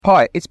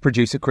Hi, it's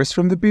producer Chris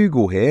from The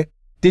Bugle here.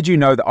 Did you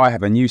know that I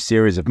have a new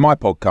series of my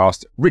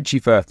podcast, Richie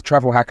Firth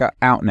Travel Hacker,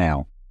 out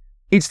now?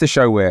 It's the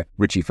show where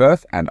Richie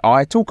Firth and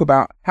I talk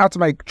about how to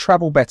make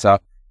travel better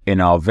in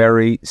our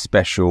very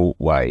special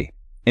way.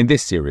 In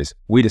this series,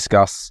 we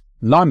discuss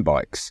Lime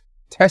bikes,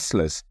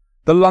 Teslas,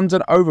 the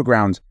London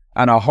Overground,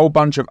 and a whole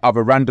bunch of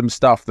other random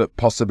stuff that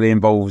possibly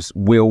involves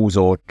wheels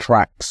or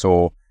tracks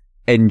or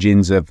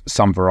engines of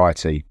some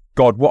variety.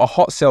 God, what a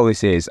hot sell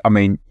this is. I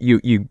mean,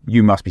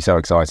 you must be so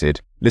excited.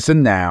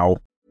 Listen now.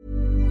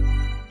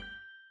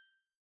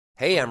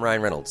 Hey, I'm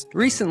Ryan Reynolds.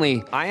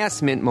 Recently, I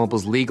asked Mint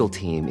Mobile's legal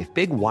team if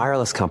big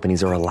wireless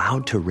companies are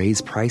allowed to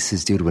raise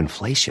prices due to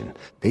inflation.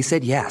 They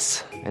said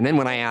yes. And then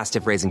when I asked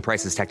if raising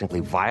prices technically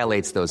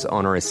violates those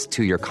onerous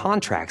two-year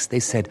contracts, they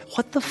said,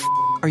 what the f***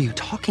 are you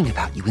talking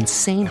about, you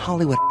insane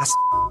Hollywood ass f-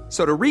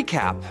 So to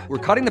recap, we're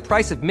cutting the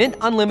price of Mint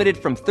Unlimited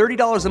from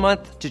 $30 a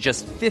month to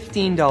just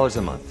 $15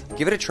 a month.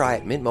 Give it a try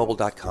at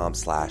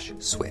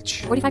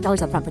mintmobile.com/switch.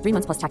 $45 up front for 3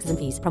 months plus taxes and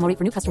fees. Promo rate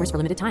for new customers for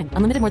limited time.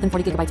 Unlimited more than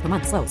 40 gigabytes per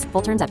month. Slows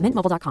full terms at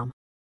mintmobile.com.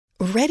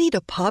 Ready to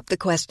pop the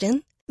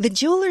question? The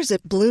jewelers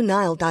at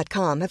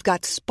BlueNile.com have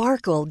got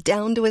sparkle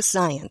down to a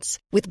science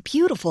with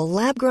beautiful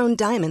lab-grown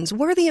diamonds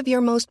worthy of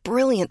your most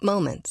brilliant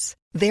moments.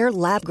 Their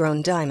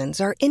lab-grown diamonds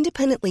are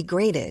independently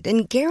graded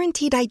and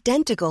guaranteed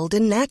identical to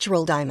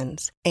natural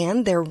diamonds.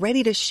 And they're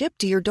ready to ship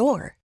to your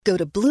door. Go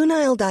to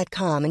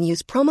BlueNile.com and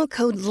use promo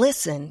code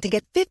LISTEN to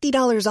get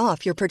 $50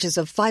 off your purchase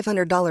of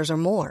 $500 or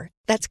more.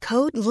 That's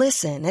code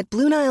LISTEN at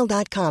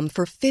BlueNile.com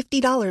for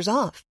 $50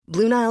 off.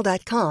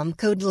 BlueNile.com,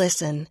 code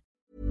LISTEN.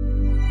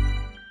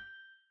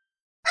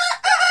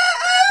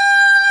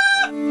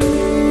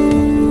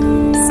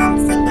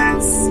 Something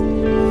else.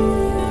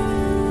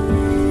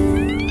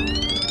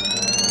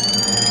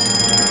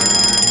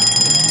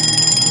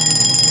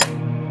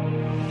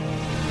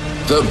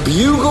 The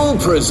Bugle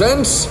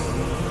presents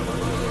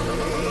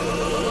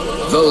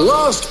The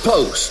Last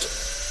Post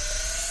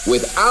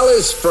with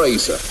Alice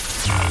Fraser.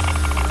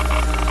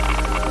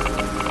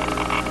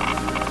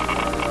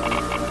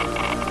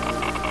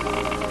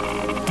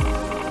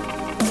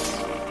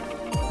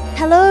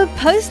 Hello,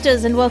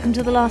 posters, and welcome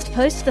to The Last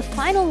Post, the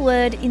final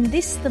word in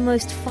this, the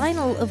most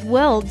final of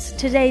worlds.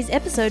 Today's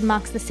episode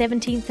marks the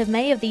 17th of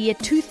May of the year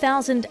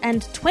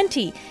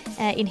 2020.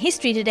 In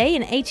history today,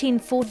 in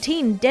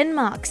 1814,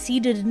 Denmark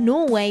ceded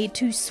Norway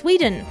to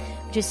Sweden,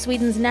 which is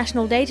Sweden's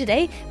national day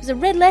today. It was a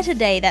red-letter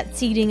day, that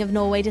ceding of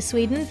Norway to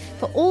Sweden,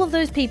 for all of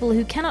those people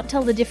who cannot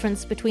tell the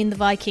difference between the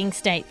Viking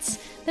states.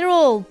 They're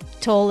all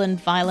tall and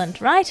violent,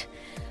 right?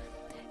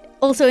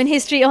 Also in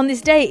history on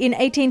this day, in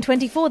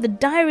 1824, the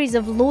diaries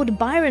of Lord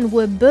Byron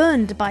were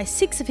burned by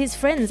 6 of his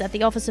friends at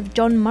the office of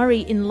John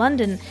Murray in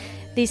London.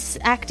 This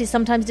act is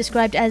sometimes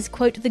described as,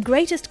 quote, the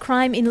greatest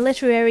crime in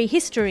literary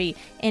history,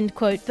 end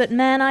quote. But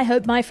man, I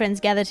hope my friends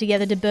gather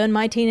together to burn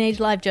my teenage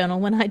live journal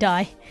when I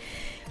die.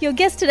 Your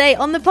guest today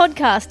on the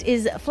podcast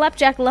is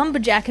Flapjack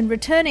Lumberjack and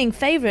returning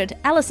favourite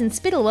Alison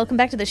Spittle. Welcome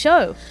back to the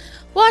show.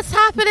 What's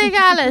happening,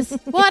 Alice?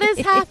 What is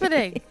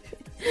happening?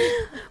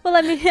 Well,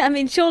 I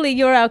mean, surely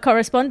you're our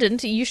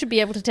correspondent. You should be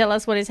able to tell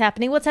us what is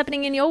happening. What's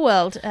happening in your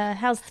world?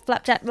 How's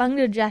flapjack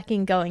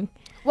lumberjacking going?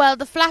 Well,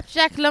 the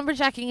flapjack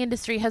lumberjacking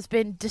industry has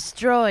been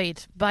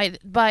destroyed by the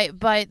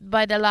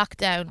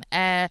lockdown.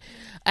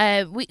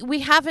 We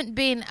haven't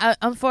been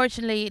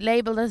unfortunately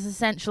labelled as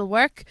essential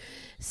work,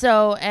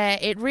 so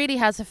it really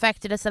has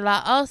affected us a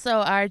lot. Also,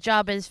 our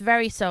job is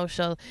very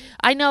social.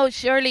 I know,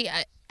 surely.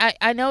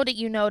 I know that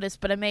you know this,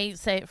 but I may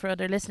say it for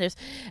other listeners.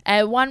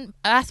 One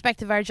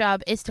aspect of our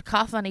job is to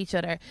cough on each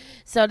other.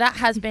 So that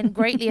has been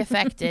greatly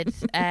affected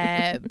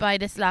by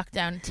this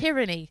lockdown.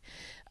 Tyranny,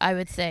 I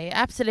would say.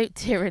 Absolute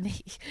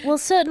tyranny. Well,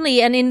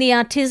 certainly. And in the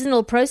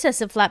artisanal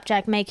process of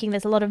flapjack making,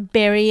 there's a lot of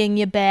burying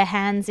your bare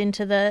hands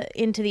into the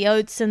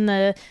oats and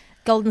the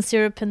golden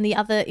syrup and the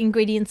other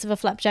ingredients of a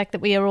flapjack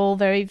that we are all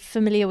very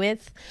familiar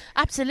with.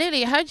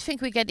 Absolutely. How do you think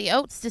we get the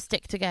oats to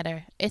stick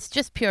together? It's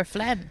just pure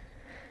phlegm.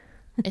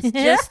 It's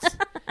just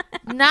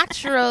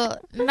natural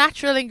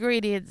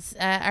ingredients,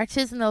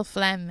 artisanal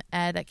phlegm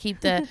that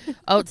keep the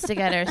oats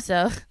together.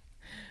 So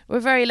we're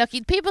very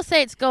lucky. People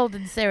say it's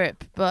golden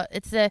syrup, but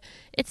it's a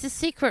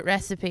secret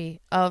recipe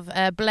of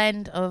a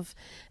blend of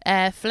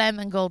phlegm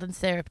and golden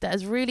syrup that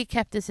has really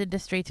kept this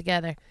industry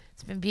together.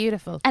 It's been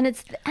beautiful. And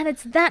it's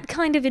that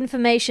kind of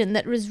information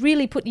that has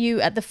really put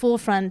you at the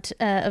forefront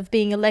of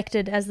being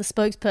elected as the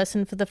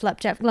spokesperson for the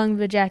flapjack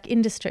lumberjack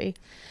industry.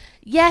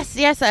 Yes,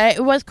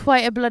 it was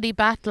quite a bloody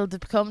battle to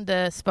become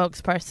the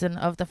spokesperson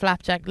of the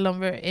flapjack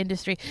lumber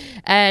industry.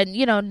 And,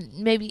 you know,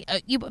 maybe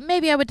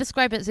I would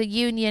describe it as a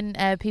union.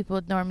 People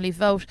would normally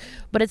vote,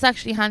 but it's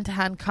actually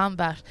hand-to-hand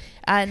combat.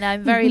 And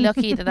I'm very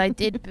lucky that I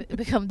did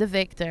become the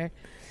victor.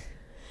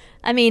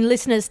 I mean,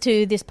 listeners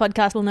to this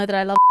podcast will know that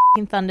I love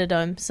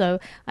Thunderdome, so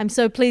I'm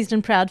so pleased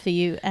and proud for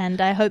you, and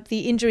I hope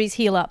the injuries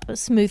heal up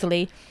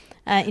smoothly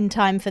in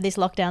time for this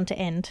lockdown to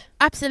end.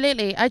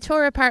 Absolutely. I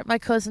tore apart my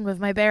cousin with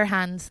my bare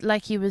hands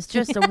like he was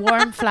just a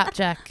warm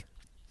flapjack.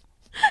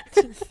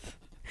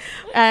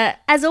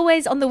 As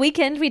always, on the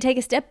weekend, we take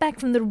a step back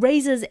from the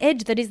razor's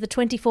edge that is the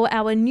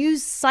 24-hour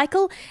news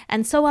cycle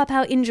and sew up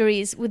our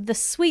injuries with the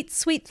sweet,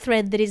 sweet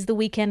thread that is the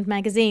Weekend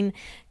magazine.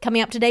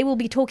 Coming up today, we'll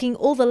be talking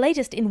all the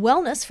latest in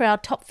wellness for our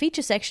top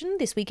feature section,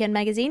 this Weekend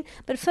magazine.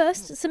 But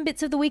first, some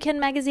bits of the Weekend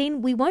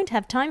magazine we won't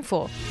have time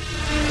for.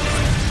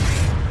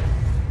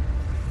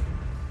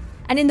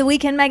 And in the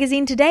Weekend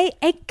magazine today,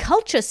 a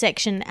culture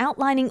section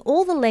outlining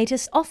all the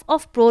latest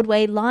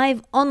off-Broadway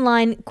live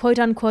online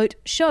quote-unquote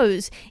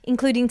shows,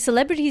 including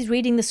celebrities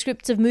reading the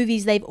scripts of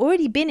movies they've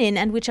already been in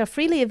and which are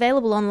freely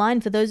available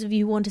online for those of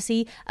you who want to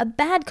see a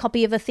bad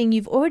copy of a thing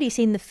you've already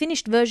seen the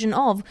finished version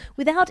of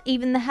without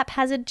even the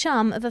haphazard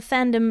charm of a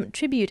fandom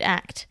tribute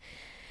act.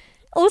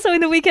 Also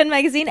in the Weekend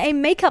magazine, a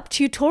makeup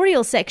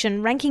tutorial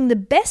section ranking the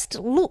best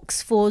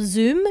looks for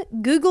Zoom,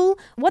 Google,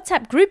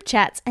 WhatsApp group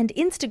chats, and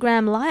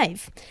Instagram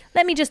Live.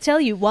 Let me just tell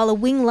you, while a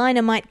wing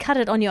liner might cut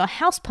it on your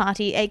house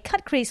party, a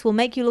cut crease will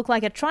make you look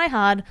like a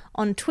tryhard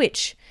on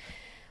Twitch.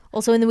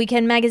 Also in the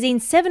Weekend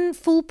magazine, 7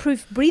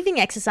 foolproof breathing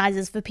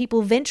exercises for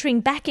people venturing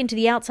back into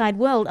the outside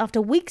world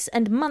after weeks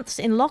and months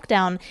in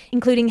lockdown,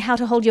 including how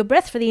to hold your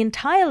breath for the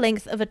entire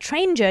length of a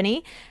train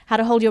journey, how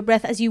to hold your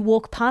breath as you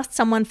walk past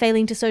someone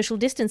failing to social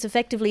distance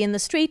effectively in the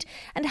street,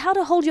 and how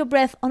to hold your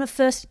breath on a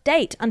first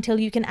date until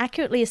you can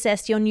accurately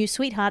assess your new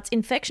sweetheart's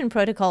infection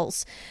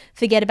protocols.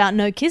 Forget about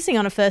no kissing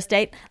on a first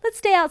date. Let's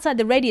stay outside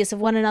the radius of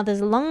one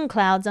another's lung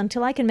clouds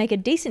until I can make a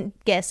decent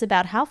guess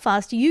about how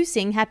fast you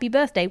sing happy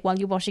birthday while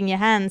you're washing your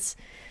hands.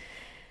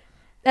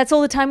 That's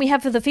all the time we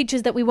have for the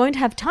features that we won't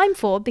have time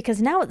for, because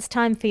now it's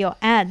time for your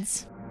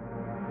ads.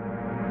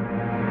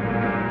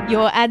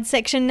 Your ad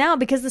section now,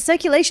 because the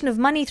circulation of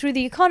money through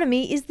the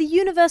economy is the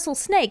universal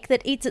snake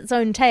that eats its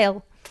own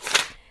tail.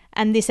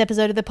 And this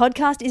episode of the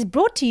podcast is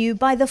brought to you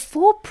by the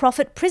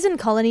for-profit prison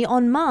colony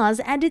on Mars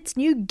and its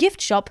new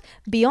gift shop,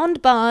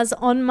 Beyond Bars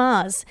on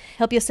Mars.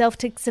 Help yourself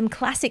to some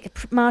classic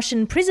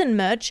Martian prison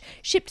merch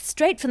shipped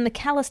straight from the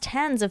calloused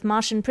hands of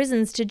Martian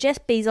prisons to Jeff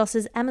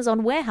Bezos'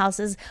 Amazon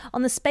warehouses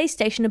on the space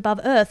station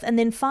above Earth and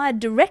then fired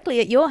directly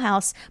at your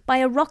house by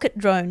a rocket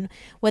drone.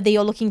 Whether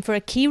you're looking for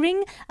a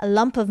keyring, a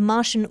lump of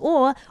Martian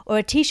ore, or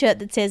a t-shirt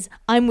that says,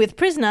 "I'm with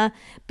prisoner,"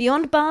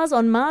 Beyond Bars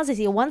on Mars is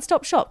your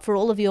one-stop shop for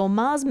all of your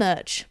Mars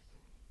merch.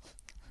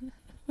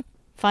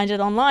 Find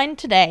it online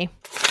today.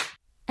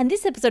 And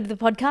this episode of the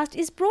podcast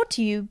is brought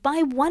to you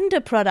by Wonder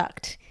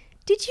Product.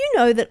 Did you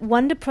know that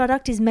Wonder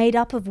Product is made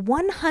up of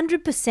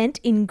 100%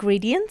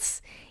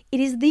 ingredients? It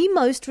is the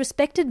most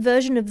respected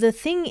version of the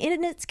thing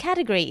in its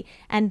category,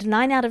 and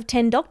 9 out of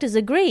 10 doctors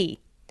agree.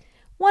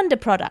 Wonder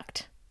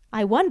Product.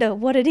 I wonder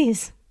what it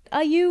is.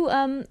 Are you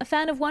a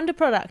fan of Wonder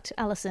Product,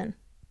 Alison?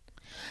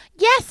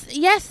 Yes.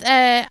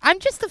 I'm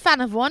just a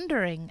fan of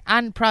wondering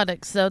and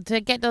products. So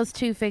to get those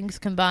two things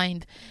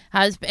combined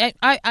has,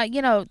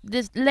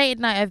 this late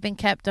night I've been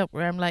kept up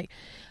where I'm like,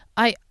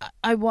 I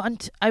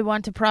want a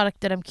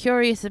product that I'm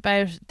curious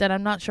about, that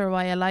I'm not sure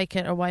why I like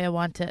it or why I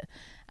want it,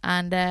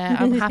 and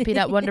I'm happy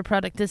that Wonder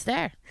Product is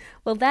there.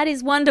 Well, that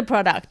is Wonder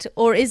Product,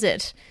 or is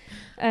it?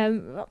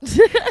 I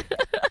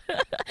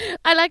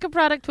like a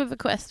product with a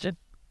question,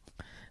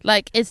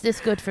 like, is this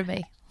good for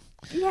me?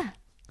 Yeah,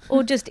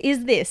 or just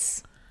is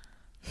this?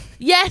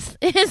 Yes,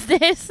 is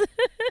this?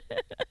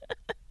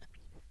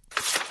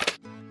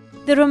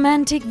 The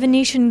romantic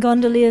Venetian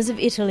gondoliers of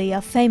Italy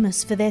are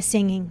famous for their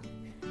singing.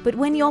 But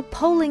when you're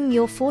poling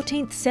your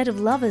 14th set of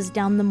lovers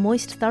down the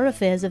moist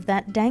thoroughfares of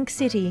that dank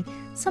city,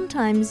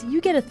 sometimes you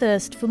get a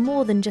thirst for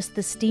more than just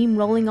the steam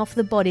rolling off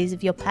the bodies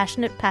of your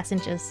passionate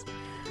passengers.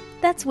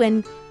 That's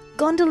when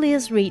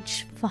gondoliers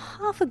reach for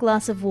half a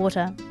glass of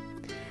water.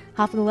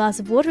 Half a glass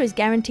of water is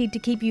guaranteed to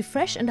keep you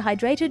fresh and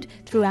hydrated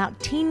throughout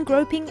teen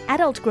groping,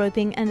 adult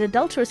groping, and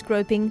adulterous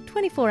groping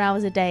 24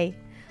 hours a day.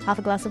 Half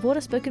a glass of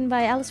water spoken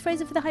by Alice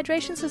Fraser for the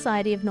Hydration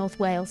Society of North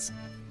Wales.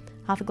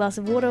 Half a glass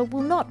of water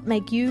will not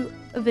make you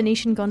a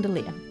Venetian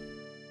gondolier.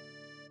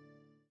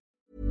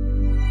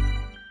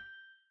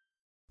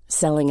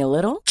 Selling a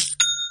little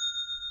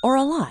or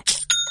a lot?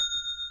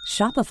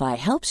 Shopify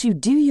helps you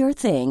do your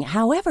thing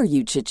however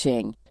you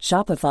cha-ching.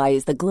 Shopify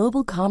is the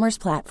global commerce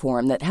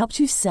platform that helps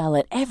you sell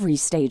at every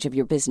stage of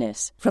your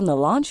business. From the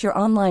launch your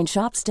online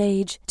shop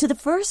stage to the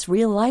first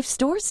real-life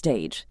store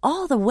stage,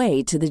 all the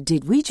way to the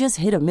did we just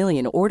hit a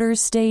million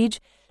orders stage.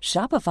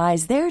 Shopify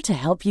is there to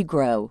help you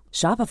grow.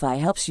 Shopify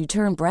helps you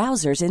turn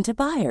browsers into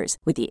buyers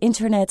with the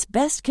internet's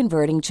best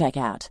converting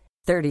checkout.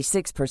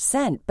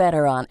 36%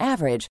 better on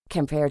average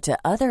compared to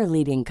other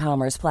leading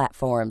commerce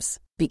platforms.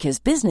 Because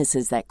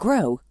businesses that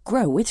grow,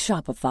 grow with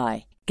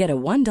Shopify. Get a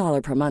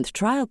 $1 per month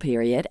trial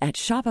period at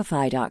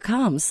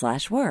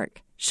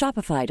shopify.com/work.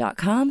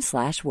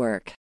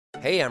 Shopify.com/work.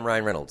 Hey, I'm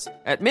Ryan Reynolds.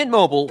 At Mint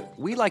Mobile,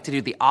 we like to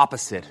do the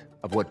opposite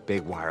of what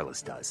Big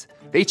Wireless does.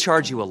 They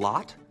charge you a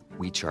lot,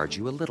 we charge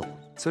you a little.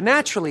 So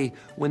naturally,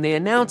 when they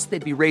announced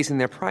they'd be raising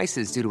their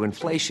prices due to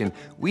inflation,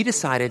 we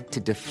decided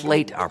to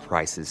deflate our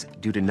prices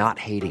due to not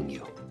hating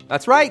you.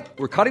 That's right.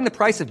 We're cutting the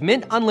price of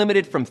Mint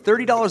Unlimited from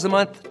 $30 a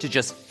month to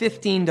just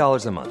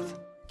 $15 a month.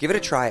 Give it a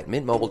try at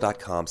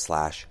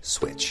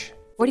mintmobile.com/switch.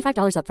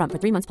 $45 up front for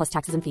 3 months plus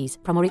taxes and fees.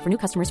 Promo rate for new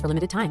customers for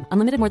limited time.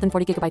 Unlimited more than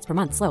 40 gigabytes per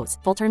month. Slows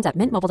full terms at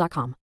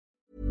mintmobile.com.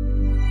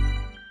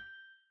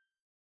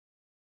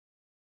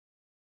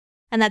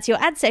 And that's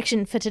your ad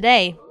section for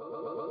today.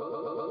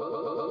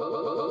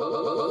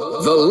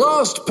 The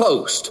Last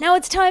Post. Now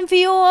it's time for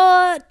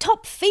your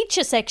top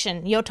feature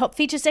section. Your top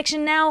feature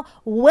section now,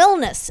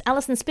 wellness.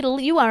 Alison Spittle,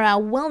 you are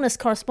our wellness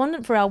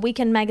correspondent for our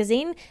weekend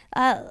magazine.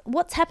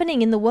 What's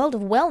happening in the world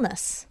of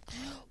wellness?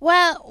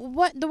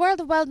 Well, the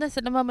world of wellness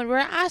at the moment, we're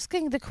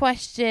asking the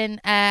question,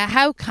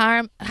 how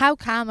calm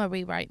are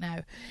we right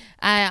now?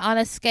 On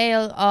a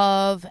scale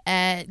of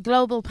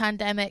global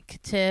pandemic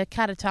to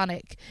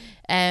catatonic,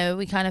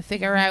 we kind of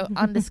figure out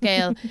on the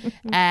scale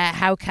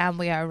how calm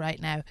we are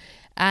right now.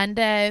 And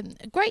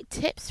great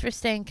tips for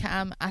staying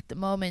calm at the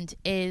moment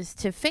is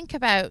to think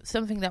about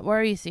something that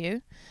worries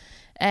you,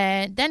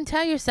 then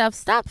tell yourself,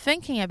 stop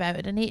thinking about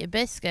it and eat a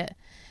biscuit.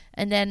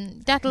 And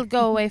then that'll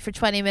go away for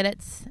 20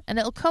 minutes and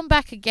it'll come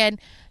back again.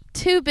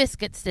 2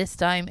 biscuits this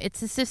time.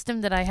 It's a system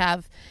that I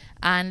have,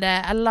 and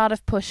a lot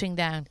of pushing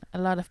down.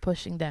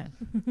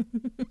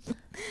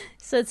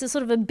 So it's a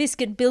sort of a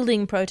biscuit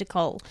building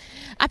protocol.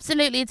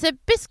 Absolutely. It's a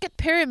biscuit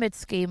pyramid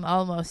scheme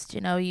almost.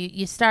 You know,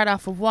 you start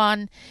off with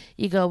 1,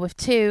 you go with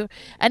 2,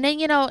 and then,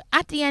 you know,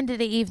 at the end of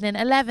the evening,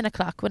 11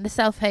 o'clock, when the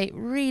self-hate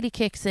really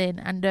kicks in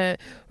and the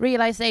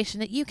realisation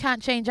that you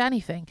can't change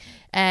anything,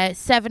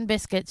 7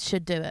 biscuits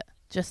should do it.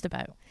 Just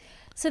about.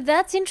 So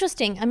that's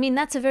interesting. I mean,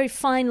 that's a very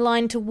fine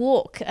line to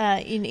walk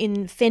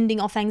in fending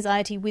off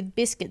anxiety with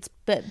biscuits,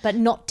 but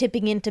not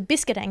tipping into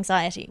biscuit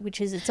anxiety, which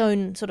is its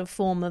own sort of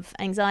form of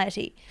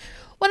anxiety.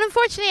 Well,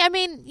 unfortunately, I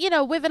mean, you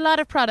know, with a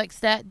lot of products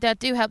that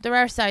do help, there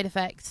are side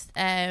effects,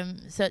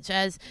 such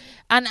as,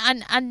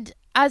 and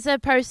as a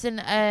person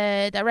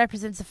that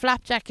represents the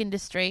flapjack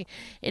industry,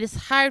 it is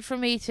hard for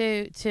me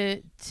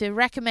to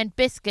recommend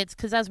biscuits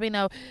because, as we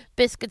know,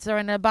 biscuits are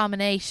an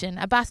abomination,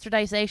 a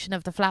bastardization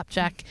of the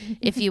flapjack,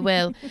 if you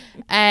will.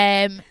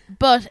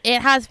 But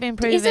it has been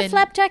proven. Is a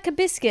flapjack a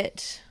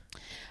biscuit?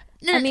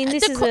 I mean,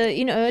 this is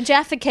a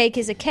Jaffa cake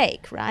is a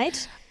cake,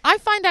 right? I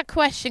find that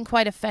question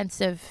quite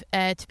offensive,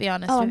 to be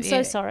honest with you. I'm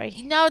so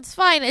sorry. No, it's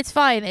fine.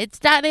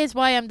 That is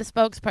why I'm the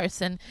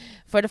spokesperson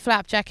for the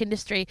flapjack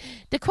industry.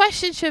 The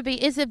question should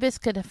be, is a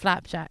biscuit a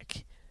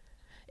flapjack?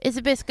 Is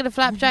a biscuit a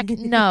flapjack?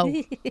 No.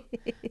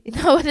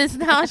 No, it is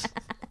not.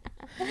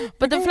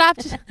 But the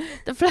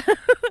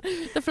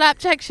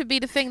flapjack should be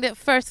the thing that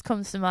first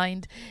comes to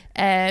mind.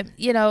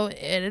 You know,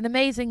 an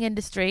amazing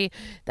industry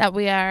that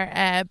we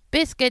are.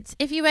 Biscuits,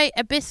 if you ate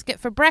a biscuit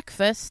for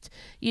breakfast,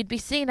 you'd be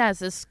seen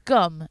as a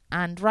scum,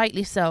 and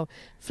rightly so.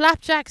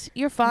 Flapjacks,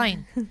 you're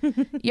fine.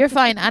 You're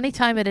fine any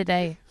time of the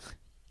day.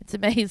 It's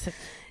amazing.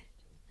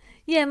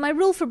 Yeah, my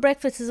rule for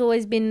breakfast has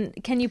always been,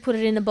 can you put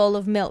it in a bowl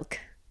of milk?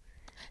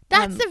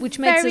 That's which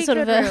makes it sort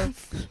of a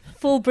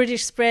full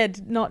British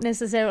spread, not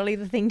necessarily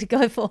the thing to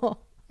go for.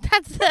 I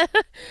would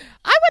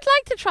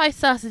like to try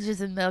sausages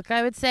and milk.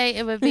 I would say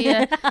it would be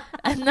a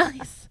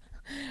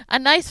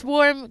nice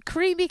warm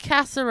creamy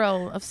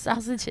casserole of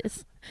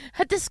sausages.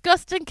 A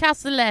disgusting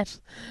cassolette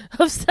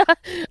of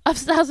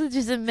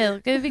sausages and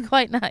milk. It would be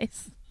quite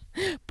nice.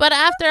 But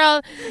after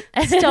all,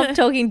 stop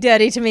talking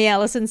dirty to me,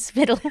 Alison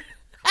Spittle.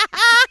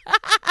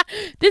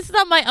 This is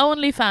not my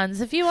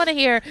OnlyFans. If you want to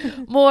hear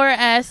more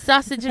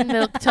sausage and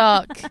milk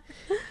talk,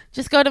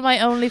 just go to my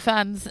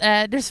OnlyFans.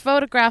 There's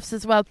photographs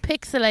as well,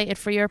 pixelated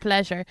for your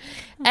pleasure.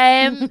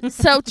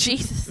 So,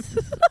 Jesus.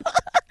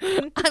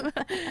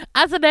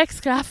 As an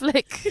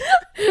ex-Catholic,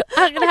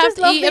 I'm going to have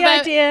to eat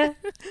about... idea.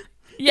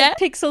 Yeah?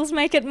 Pixels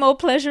make it more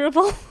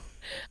pleasurable.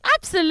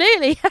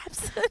 Absolutely.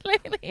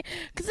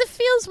 Because it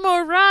feels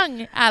more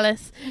wrong,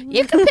 Alice.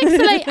 You can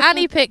pixelate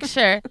any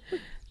picture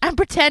and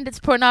pretend it's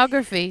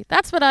pornography.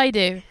 That's what I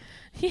do.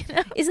 You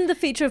know? Isn't the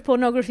feature of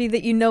pornography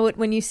that you know it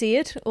when you see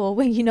it, or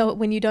when you know it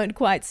when you don't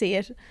quite see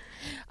it?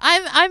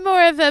 I'm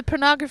more of a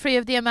pornography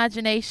of the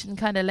imagination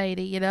kind of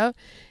lady, you know.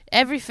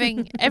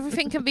 Everything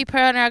can be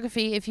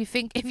pornography if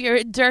you're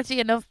a dirty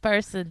enough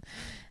person.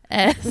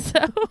 So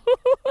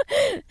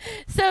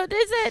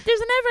there's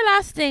an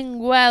everlasting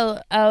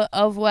well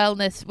of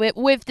wellness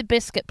with the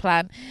biscuit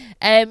plan.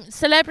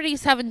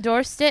 Celebrities have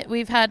endorsed it.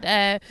 We've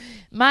had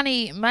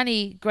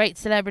many great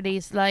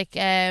celebrities like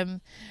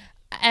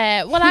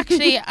well,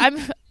 actually,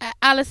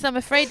 Alice, I'm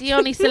afraid the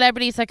only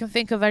celebrities I can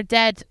think of are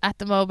dead at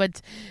the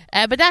moment.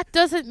 But that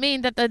doesn't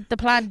mean that the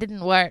plan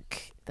didn't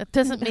work. That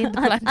doesn't mean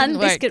the plan didn't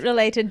work. Unbiscuit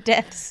related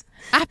deaths.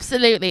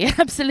 Absolutely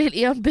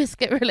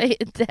unbiscuit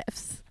related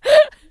deaths.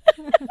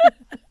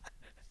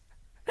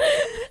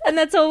 And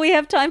that's all we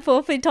have time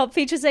for the top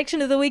feature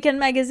section of the Weekend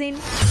Magazine.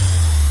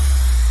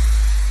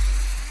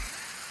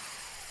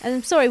 And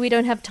I'm sorry we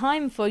don't have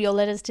time for your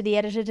letters to the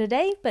editor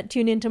today, but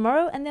tune in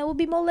tomorrow and there will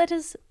be more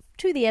letters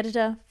to the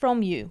editor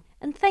from you.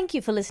 And thank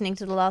you for listening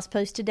to The Last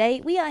Post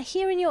today. We are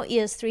here in your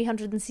ears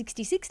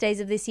 366 days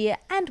of this year,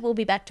 and we'll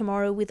be back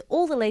tomorrow with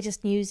all the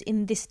latest news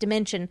in this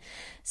dimension.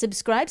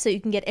 Subscribe so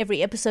you can get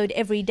every episode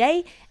every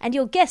day, and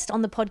your guest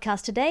on the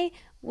podcast today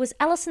was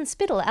Alison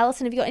Spittle.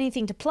 Alison, have you got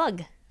anything to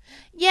plug?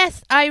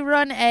 Yes, I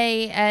run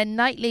a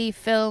nightly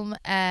film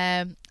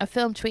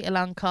tweet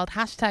along called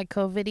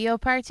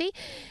 #CoVideoParty,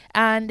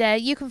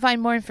 and you can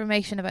find more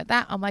information about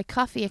that on my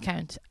Coffee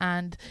account,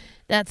 and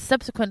that's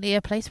subsequently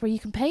a place where you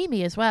can pay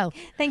me as well.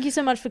 Thank you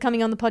so much for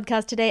coming on the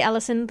podcast today,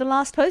 Alison. The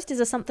Last Post is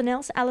a Something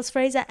Else, Alice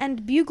Fraser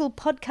and Bugle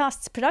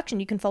Podcasts production.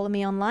 You can follow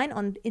me online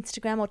on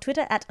Instagram or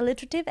Twitter at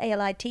alliterative,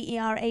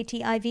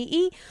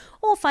 ALITERATIVE,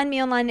 or find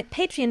me online at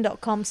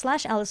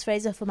patreon.com/Alice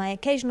Fraser for my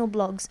occasional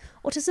blogs,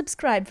 or to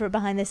subscribe for a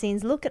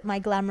behind-the-scenes look at my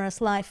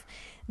glamorous life.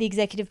 The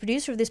executive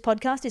producer of this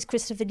podcast is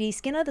Christopher D.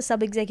 Skinner. The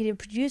sub-executive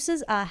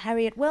producers are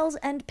Harriet Wells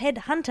and Ped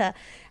Hunter.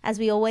 As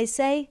we always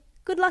say,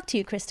 good luck to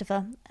you,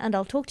 Christopher, and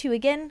I'll talk to you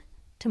again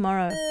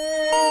tomorrow.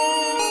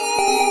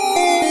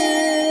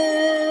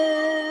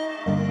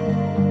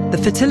 The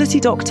fertility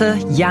doctor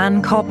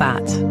Jan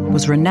Karbat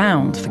was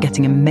renowned for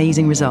getting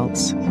amazing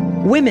results.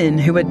 Women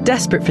who were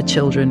desperate for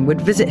children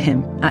would visit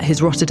him at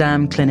his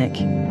Rotterdam clinic.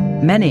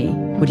 Many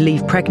would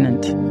leave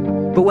pregnant.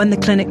 But when the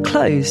clinic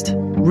closed,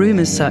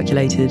 rumours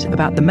circulated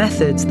about the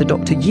methods the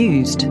doctor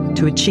used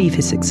to achieve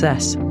his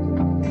success.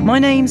 My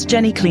name's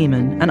Jenny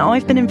Kleeman, and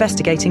I've been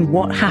investigating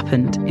what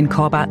happened in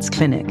Karbat's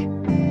clinic.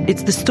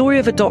 It's the story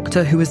of a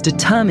doctor who was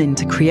determined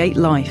to create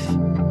life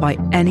by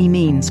any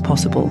means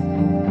possible.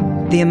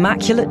 The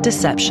Immaculate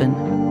Deception,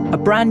 a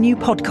brand new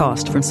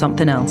podcast from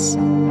Something Else,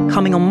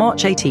 coming on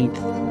March 18th,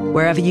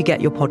 wherever you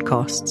get your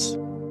podcasts.